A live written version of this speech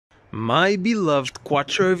My beloved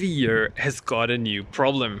Quattro over here has got a new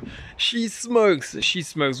problem. She smokes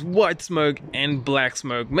white smoke and black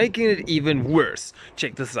smoke, making it even worse.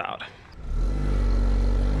 Check this out.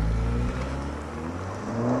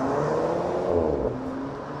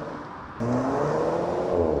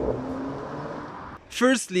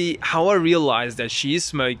 Firstly, how I realized that she is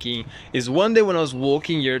smoking is one day when I was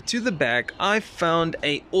walking here to the back, I found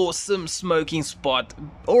a awesome smoking spot,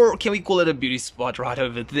 or can we call it a beauty spot, right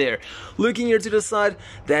over there. Looking here to the side,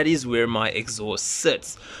 that is where my exhaust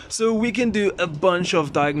sits. So we can do a bunch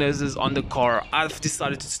of diagnoses on the car. I've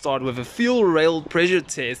decided to start with a fuel rail pressure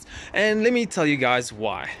test, and let me tell you guys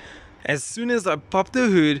why. As soon as I pop the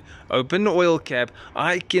hood, open the oil cap,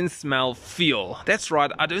 I can smell fuel. That's right,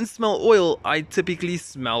 I don't smell oil, I typically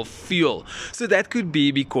smell fuel. So that could be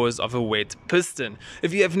because of a wet piston.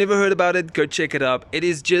 If you have never heard about it, go check it up. It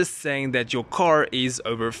is just saying that your car is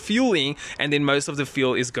overfueling and then most of the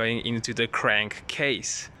fuel is going into the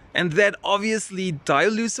crankcase. And that obviously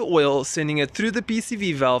dilutes the oil, sending it through the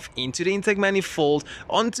PCV valve into the intake manifold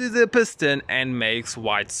onto the piston and makes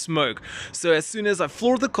white smoke. So as soon as I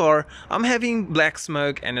floor the car, I'm having black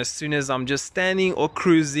smoke, and as soon as I'm just standing or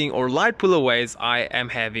cruising or light pullaways, I am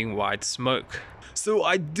having white smoke. So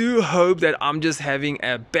I do hope that I'm just having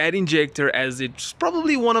a bad injector, as it's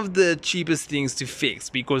probably one of the cheapest things to fix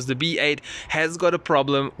because the B8 has got a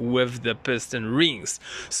problem with the piston rings.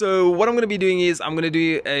 So what I'm going to be doing is I'm going to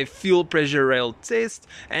do a fuel pressure rail test,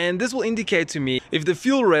 and this will indicate to me if the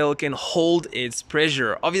fuel rail can hold its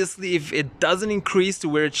pressure. Obviously, if it doesn't increase to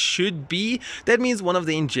where it should be, that means one of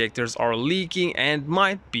the injectors are leaking and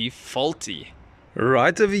might be faulty.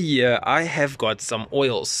 Right over here I have got some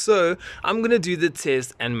oil, so I'm gonna do the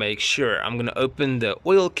test and make sure. I'm gonna open the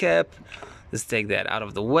oil cap. Let's take that out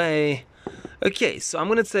of the way. Okay, so I'm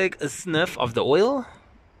gonna take a sniff of the oil,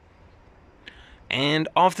 and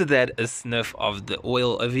after that a sniff of the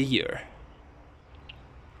oil over here.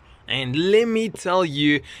 And let me tell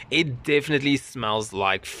you, it definitely smells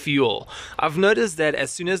like fuel. I've noticed that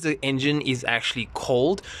as soon as the engine is actually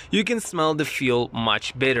cold, you can smell the fuel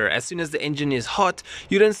much better. As soon as the engine is hot,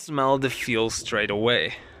 you don't smell the fuel straight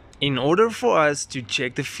away. In order for us to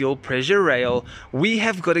check the fuel pressure rail, we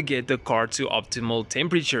have got to get the car to optimal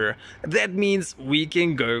temperature. That means we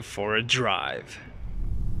can go for a drive.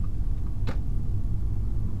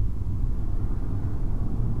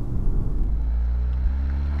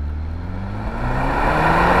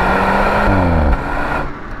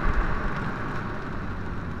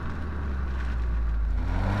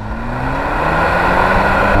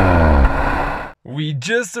 We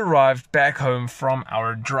just arrived back home from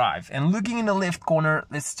our drive, and looking in the left corner,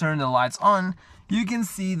 let's turn the lights on. You can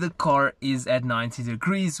see the car is at 90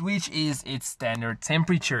 degrees, which is its standard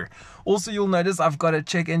temperature. Also, you'll notice I've got a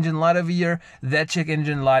check engine light over here. That check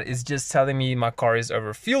engine light is just telling me my car is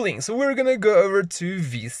overfueling. So we're gonna go over to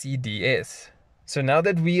VCDS. So now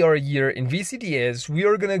that we are here in VCDS, we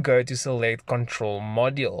are going to go to select control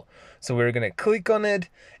module. So we're going to click on it,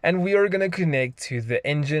 and we are going to connect to the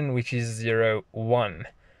engine, which is 01.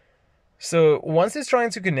 So once it's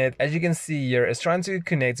trying to connect, as you can see here, it's trying to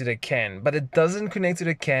connect to the CAN, but it doesn't connect to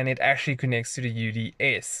the CAN, it actually connects to the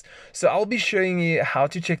UDS. So I'll be showing you how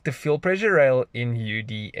to check the fuel pressure rail in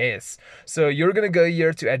UDS. So you're going to go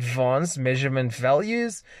here to advanced measurement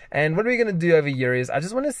values, and what we're going to do over here is I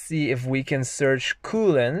just want to see if we can search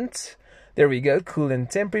coolant. There we go,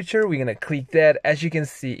 coolant temperature. We're going to click that. As you can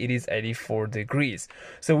see, it is 84 degrees.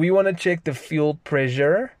 So we want to check the fuel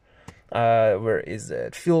pressure. Where is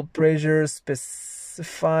it? Fuel pressure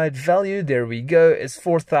specified value. There we go. It's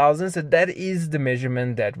 4,000. So that is the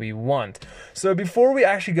measurement that we want. So before we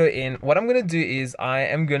actually go in, what I'm going to do is I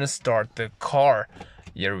am going to start the car.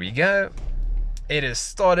 Here we go. It is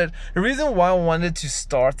started. The reason why I wanted to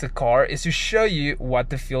start the car is to show you what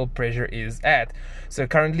the fuel pressure is at. So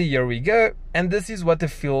currently here we go, and this is what the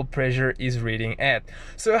fuel pressure is reading at.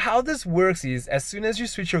 So how this works is as soon as you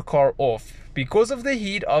switch your car off, because of the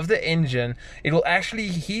heat of the engine, it will actually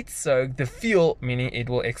heat soak the fuel, meaning it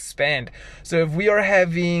will expand. So if we are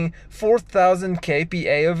having 4,000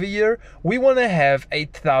 kPa over here, we want to have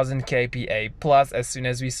 8,000 kPa plus as soon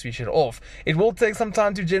as we switch it off. It will take some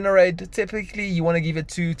time to generate. Typically you want to give it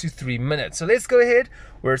 2 to 3 minutes. So let's go ahead.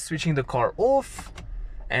 We're switching the car off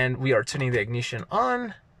and we are turning the ignition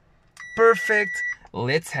on. Perfect.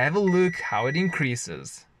 Let's have a look how it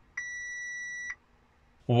increases.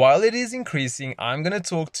 while it is increasing, I'm gonna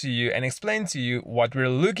talk to you and explain to you what we're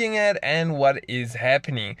looking at and what is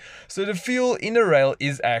happening. So the fuel in the rail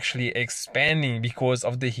is actually expanding because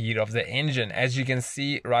of the heat of the engine. As you can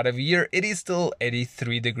see right over here, it is still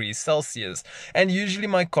 83 degrees Celsius, and usually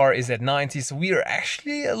my car is at 90, so we are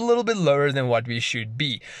actually a little bit lower than what we should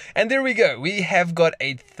be. And there we go, we have got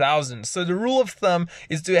 8,000. So the rule of thumb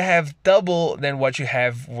is to have double than what you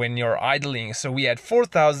have when you're idling. So we had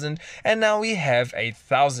 4,000 and now we have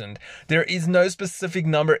 8,000. There is no specific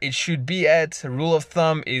number it should be at. Rule of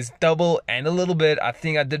thumb is double and a little bit. I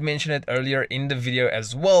think I did mention it earlier in the video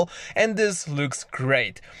as well, and this looks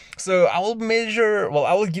great. So I will measure, well,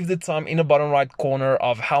 I will give the time in the bottom right corner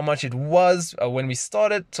of how much it was when we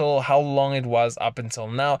started till how long it was up until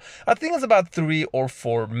now. I think it's about 3 or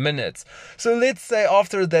 4 minutes. So let's say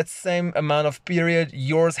after that same amount of period,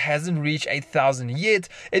 yours hasn't reached 8,000 yet.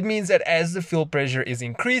 It means that as the fuel pressure is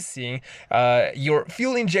increasing, your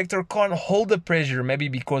fuel injector can't hold the pressure, maybe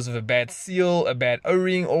because of a bad seal, a bad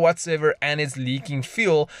o-ring or whatsoever, and it's leaking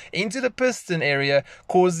fuel into the piston area,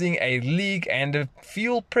 causing a leak and the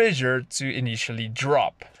fuel pressure to initially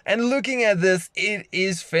drop. And looking at this, it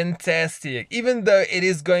is fantastic. Even though it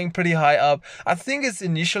is going pretty high up, I think it's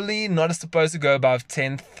initially not supposed to go above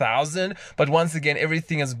 10,000, but once again,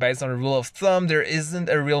 everything is based on a rule of thumb. There isn't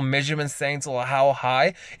a real measurement saying to how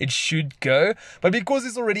high it should go, but because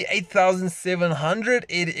it's already 8,700,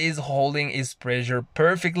 it is holding its pressure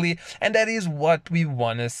perfectly, and that is what we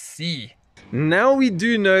want to see. Now we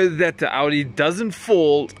do know that the Audi doesn't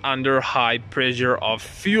fall under high pressure of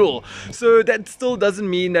fuel, so that still doesn't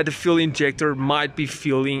mean that the fuel injector might be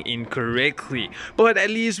fueling incorrectly, but at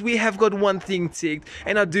least we have got one thing ticked,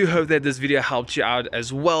 and I do hope that this video helped you out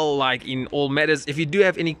as well. Like in all matters, if you do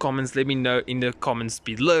have any comments, let me know in the comments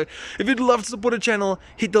below. If you'd love to support the channel,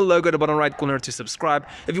 hit the logo at the bottom right corner to subscribe.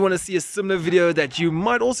 If you want to see a similar video that you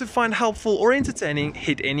might also find helpful or entertaining,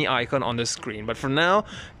 hit any icon on the screen. But for now,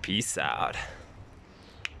 peace out.